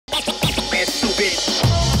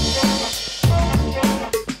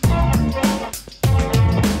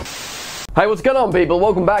Hey, what's going on, people?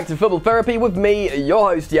 Welcome back to Football Therapy with me, your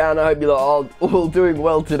host, Jan. I hope you lot are all doing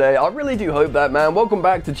well today. I really do hope that, man. Welcome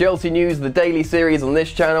back to Chelsea News, the daily series on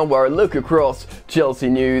this channel where I look across Chelsea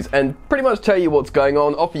news and pretty much tell you what's going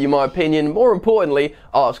on, offer you my opinion, more importantly,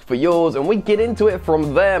 ask for yours, and we get into it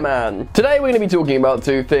from there, man. Today we're going to be talking about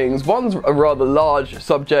two things. One's a rather large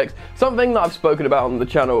subject, something that I've spoken about on the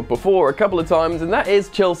channel before a couple of times, and that is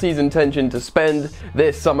Chelsea's intention to spend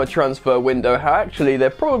this summer transfer window. How actually they're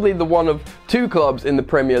probably the one of two clubs in the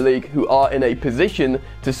Premier League who are in a position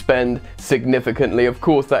to spend significantly. Of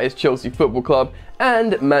course, that is Chelsea Football Club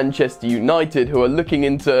and Manchester United, who are looking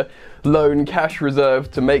into loan cash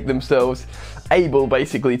reserve to make themselves able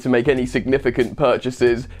basically to make any significant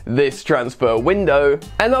purchases this transfer window.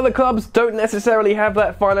 And other clubs don't necessarily have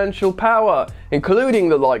that financial power, including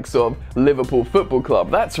the likes of Liverpool Football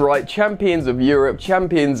Club. That's right, champions of Europe,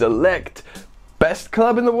 champions elect, best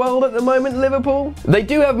club in the world at the moment, Liverpool. They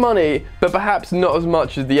do have money, but perhaps not as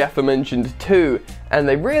much as the aforementioned two, and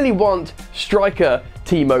they really want striker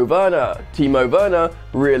Timo Werner. Timo Werner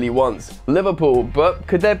really wants Liverpool, but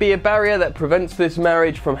could there be a barrier that prevents this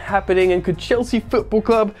marriage from happening, and could Chelsea Football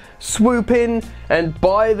Club swoop in and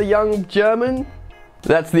buy the young German?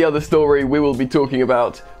 That's the other story we will be talking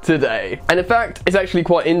about today. And in fact, it's actually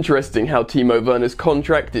quite interesting how Timo Werner's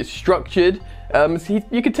contract is structured.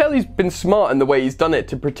 You could tell he's been smart in the way he's done it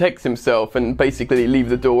to protect himself and basically leave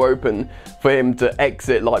the door open for him to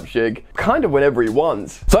exit Leipzig kind of whenever he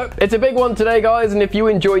wants. So it's a big one today, guys, and if you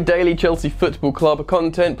enjoy daily Chelsea Football Club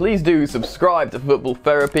content, please do subscribe to Football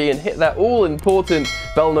Therapy and hit that all-important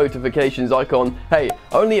bell notifications icon. Hey,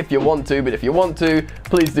 only if you want to, but if you want to,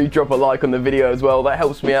 please do drop a like on the video as well. That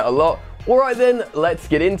helps me out a lot. Alright then, let's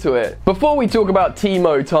get into it. Before we talk about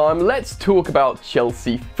Timo time, let's talk about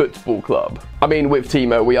Chelsea Football Club. I mean, with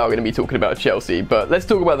Timo, we are going to be talking about Chelsea, but let's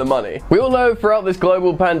talk about the money. We all know throughout this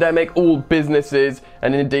global pandemic, all businesses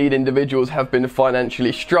and indeed individuals have been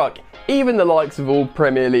financially struck, even the likes of all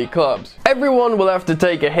Premier League clubs. Everyone will have to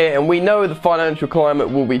take a hit, and we know the financial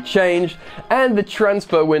climate will be changed and the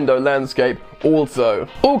transfer window landscape also.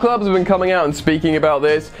 All clubs have been coming out and speaking about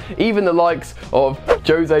this, even the likes of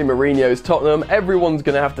Jose Mourinho's Tottenham. Everyone's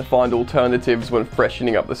going to have to find alternatives when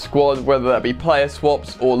freshening up the squad, whether that be player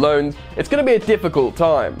swaps or loans. It's going to be a difficult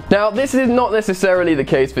time. Now, this is not necessarily the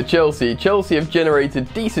case for Chelsea. Chelsea have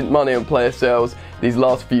generated decent money on player sales these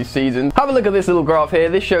last few seasons. Have a look at this little graph here.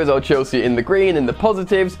 This shows our Chelsea in the green in the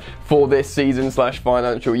positives for this season /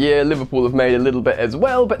 financial year. Liverpool have made a little bit as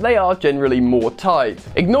well, but they are generally more tight.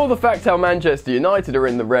 Ignore the fact how Manchester United are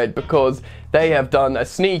in the red because they have done a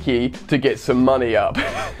sneaky to get some money up.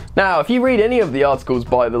 Now, if you read any of the articles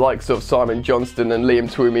by the likes of Simon Johnston and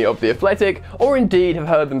Liam Twomey of The Athletic, or indeed have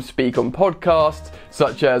heard them speak on podcasts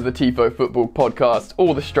such as the Tifo Football podcast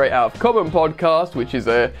or the Straight Out of Common podcast, which is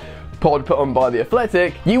a pod put on by The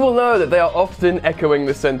Athletic, you will know that they are often echoing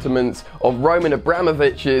the sentiments of Roman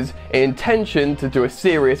Abramovich's intention to do a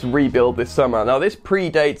serious rebuild this summer. Now, this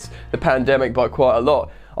predates the pandemic by quite a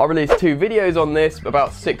lot. I released two videos on this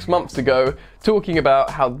about 6 months ago, talking about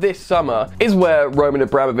how this summer is where Roman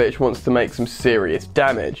Abramovich wants to make some serious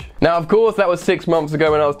damage. Now, of course, that was 6 months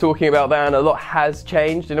ago when I was talking about that, and a lot has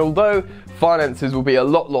changed, and although finances will be a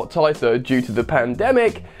lot tighter due to the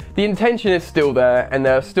pandemic, the intention is still there, and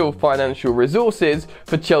there are still financial resources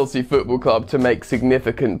for Chelsea Football Club to make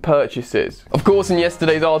significant purchases. Of course, in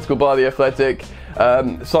yesterday's article by The Athletic,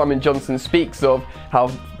 Simon Johnson speaks of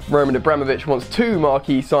how Roman Abramovich wants two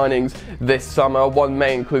marquee signings this summer. One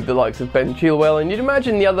may include the likes of Ben Chilwell, and you'd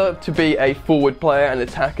imagine the other to be a forward player, an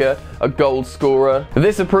attacker, a goal scorer.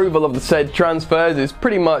 This approval of the said transfers is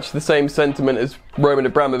pretty much the same sentiment as Roman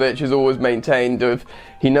Abramovich has always maintained of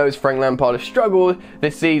he knows Frank Lampard has struggled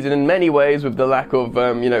this season in many ways with the lack of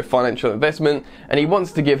financial investment, and he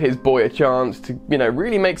wants to give his boy a chance to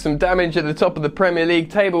really make some damage at the top of the Premier League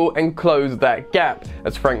table and close that gap,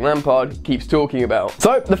 as Frank Lampard keeps talking about.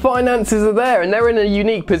 So the finances are there, and they're in a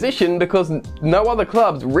unique position because no other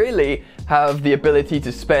clubs really have the ability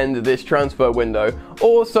to spend this transfer window,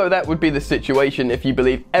 or so that would be the situation if you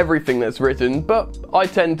believe everything that's written, but I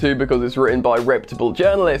tend to because it's written by reputable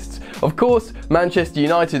journalists. Of course, Manchester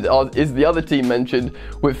United is the other team mentioned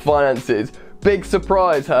with finances. Big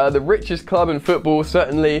surprise, the richest club in football.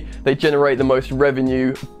 Certainly they generate the most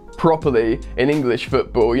revenue properly in English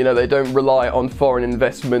football. They don't rely on foreign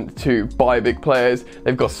investment to buy big players.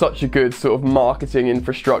 They've got such a good sort of marketing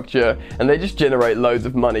infrastructure, and they just generate loads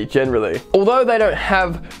of money generally. Although they don't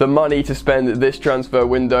have the money to spend this transfer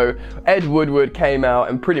window, Ed Woodward came out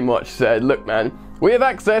and pretty much said, look man, we have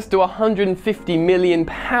access to £150 million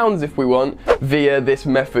if we want via this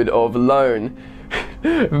method of loan.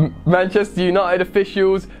 Manchester United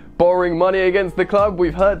officials borrowing money against the club.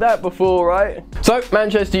 We've heard that before, right? So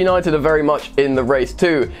Manchester United are very much in the race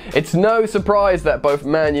too. It's no surprise that both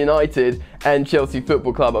Man United and Chelsea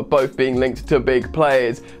Football Club are both being linked to big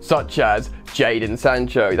players such as Jadon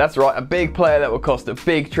Sancho. That's right, a big player that will cost a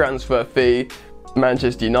big transfer fee.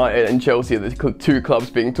 Manchester United and Chelsea are the two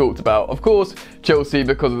clubs being talked about. Of course, Chelsea,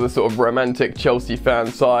 because of the sort of romantic Chelsea fan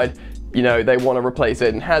side, you know, they want to replace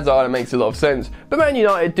Eden Hazard. It makes a lot of sense. But Man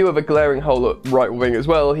United do have a glaring hole at right wing as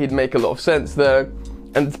well. He'd make a lot of sense there.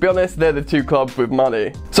 And to be honest, they're the two clubs with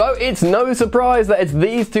money. So it's no surprise that it's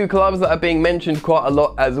these two clubs that are being mentioned quite a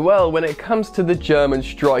lot as well when it comes to the German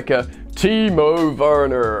striker Timo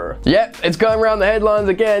Werner. Yep, it's going around the headlines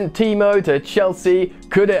again. Timo to Chelsea.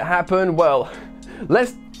 Could it happen? Well,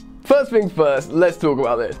 first things first, let's talk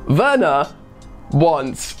about this. Werner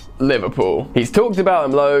wants Liverpool. He's talked about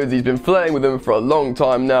him loads, he's been flirting with them for a long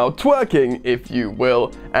time now, twerking if you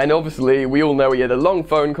will, and obviously we all know he had a long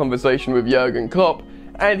phone conversation with Jurgen Klopp,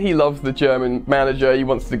 and he loves the German manager. He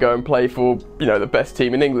wants to go and play for, you know, the best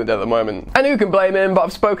team in England at the moment. And who can blame him? But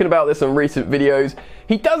I've spoken about this on recent videos.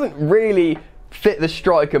 He doesn't really fit the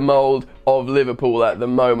striker mould of Liverpool at the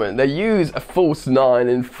moment. They use a false 9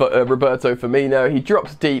 in Roberto Firmino. He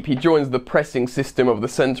drops deep, he joins the pressing system of the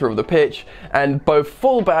centre of the pitch, and both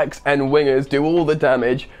fullbacks and wingers do all the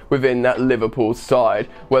damage within that Liverpool side.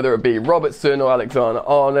 Whether it be Robertson or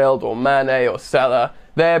Alexander-Arnold or Mane or Salah,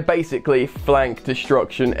 they're basically flank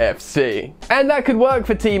destruction FC. And that could work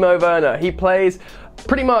for Timo Werner. He plays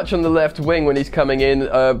pretty much on the left wing when he's coming in,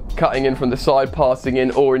 cutting in from the side, passing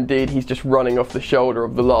in, or indeed he's just running off the shoulder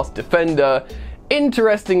of the last defender.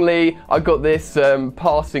 Interestingly, I got this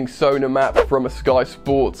passing sonar map from a Sky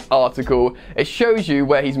Sports article. It shows you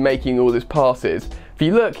where he's making all his passes. If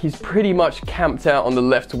you look, he's pretty much camped out on the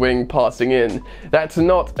left wing passing in. That's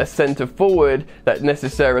not a centre forward that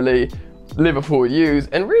necessarily Liverpool use,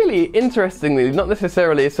 and really, interestingly, not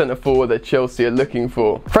necessarily a centre forward that Chelsea are looking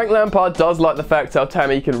for. Frank Lampard does like the fact how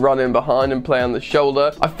Tammy can run in behind and play on the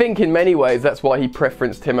shoulder. I think in many ways that's why he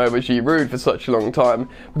preferenced him over Giroud for such a long time,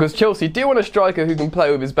 because Chelsea do want a striker who can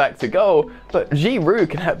play with his back to goal, but Giroud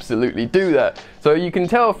can absolutely do that. So you can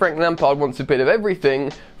tell Frank Lampard wants a bit of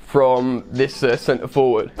everything from this centre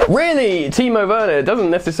forward. Really, Timo Werner doesn't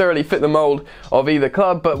necessarily fit the mould of either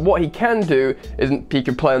club, but what he can do is he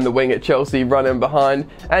can play on the wing at Chelsea, run in behind,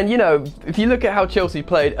 and you know, if you look at how Chelsea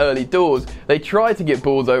played early doors, they tried to get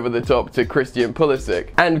balls over the top to Christian Pulisic,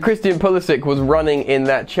 and Christian Pulisic was running in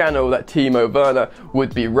that channel that Timo Werner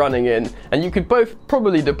would be running in, and you could both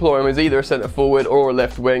probably deploy him as either a centre forward or a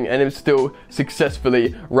left wing, and him still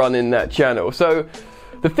successfully run in that channel. So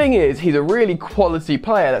the thing is, he's a really quality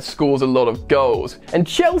player that scores a lot of goals, and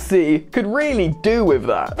Chelsea could really do with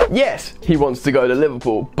that. Yes, he wants to go to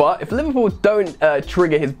Liverpool, but if Liverpool don't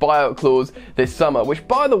trigger his buyout clause this summer, which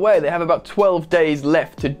by the way, they have about 12 days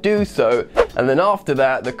left to do so, and then after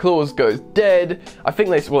that, the clause goes dead, I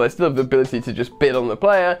think they still have the ability to just bid on the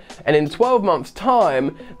player, and in 12 months'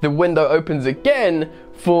 time, the window opens again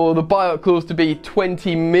for the buyout clause to be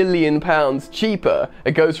 £20 million cheaper.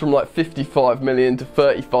 It goes from like 55 million to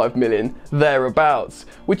 35 million, thereabouts,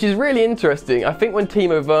 which is really interesting. I think when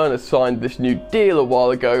Timo Werner signed this new deal a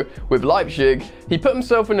while ago with Leipzig, he put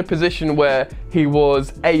himself in a position where he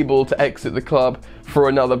was able to exit the club for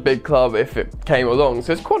another big club if it came along.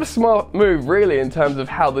 So it's quite a smart move really in terms of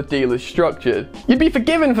how the deal is structured. You'd be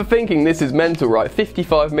forgiven for thinking this is mental, right?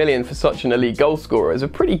 55 million for such an elite goal scorer is a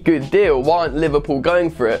pretty good deal. Why aren't Liverpool going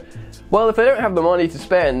for it? Well, if they don't have the money to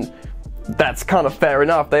spend, that's kind of fair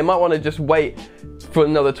enough. They might want to just wait for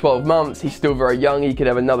another 12 months. He's still very young. He could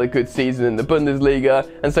have another good season in the Bundesliga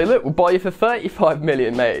and say, look, we'll buy you for 35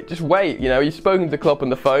 million, mate. Just wait. You know, you've spoken to Klopp on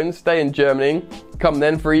the phone. Stay in Germany. Come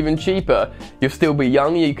then for even cheaper. You'll still be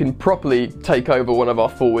young. You can properly take over one of our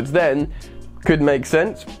forwards then. Could make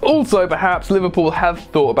sense. Also, perhaps Liverpool have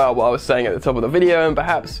thought about what I was saying at the top of the video, and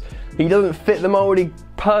perhaps he doesn't fit the mould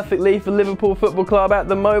perfectly for Liverpool Football Club at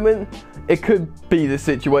the moment. It could be the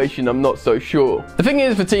situation, I'm not so sure. The thing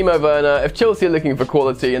is, for Timo Werner, if Chelsea are looking for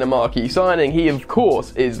quality in a marquee signing, he of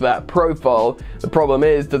course is that profile. The problem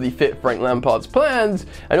is, does he fit Frank Lampard's plans?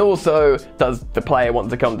 And also, does the player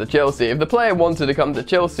want to come to Chelsea? If the player wanted to come to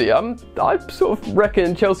Chelsea, I sort of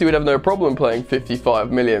reckon Chelsea would have no problem paying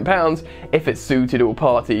 £55 million if it suited all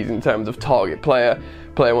parties in terms of target player.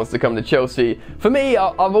 Player wants to come to Chelsea. For me,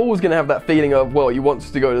 I'm always going to have that feeling of, well, he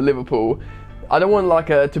wants to go to Liverpool. I don't want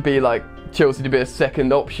Chelsea to be a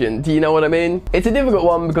second option. Do you know what I mean? It's a difficult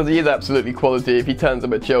one because he is absolutely quality. If he turns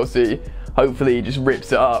up at Chelsea, hopefully he just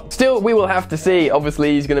rips it up. Still, we will have to see.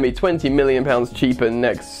 Obviously, he's going to be £20 million cheaper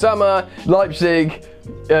next summer. Leipzig,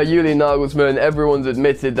 Julian Nagelsmann, everyone's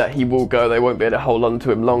admitted that he will go. They won't be able to hold on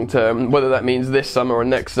to him long term. Whether that means this summer or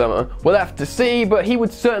next summer, we'll have to see, but he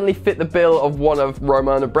would certainly fit the bill of one of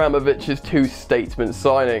Roman Abramovich's two statement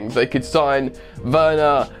signings. They could sign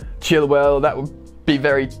Werner, Chilwell. That would be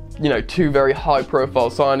very, two very high profile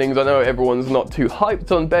signings. I know everyone's not too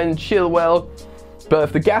hyped on Ben Chilwell, but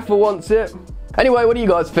if the gaffer wants it. Anyway, what do you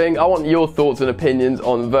guys think? I want your thoughts and opinions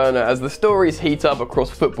on Werner as the stories heat up across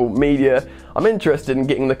football media. I'm interested in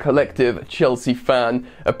getting the collective Chelsea fan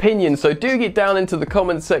opinion, so do get down into the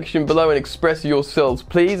comments section below and express yourselves,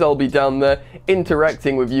 please. I'll be down there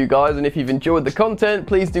interacting with you guys, and if you've enjoyed the content,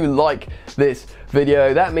 please do like this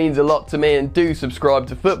video. That means a lot to me, and do subscribe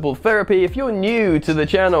to Football Therapy if you're new to the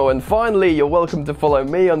channel. And finally, you're welcome to follow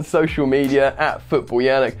me on social media at Football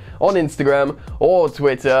Yannick on Instagram or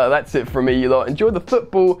Twitter. That's it from me, you lot. Enjoy the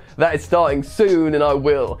football that is starting soon, and I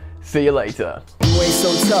will see you later. You ain't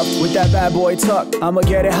so tough with that bad boy talk. I'ma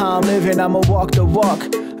get it how I'm living, I'ma walk the walk.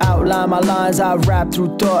 Outline my lines, I rap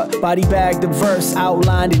through thought. Body bag the verse,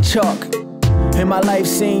 outlined in chalk. In my life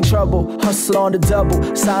seen trouble, hustle on the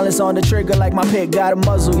double. Silence on the trigger like my pick got a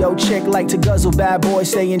muzzle. Yo, chick like to guzzle, bad boy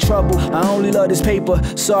stay in trouble. I only love this paper,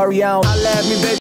 sorry I don't. I laugh me, baby.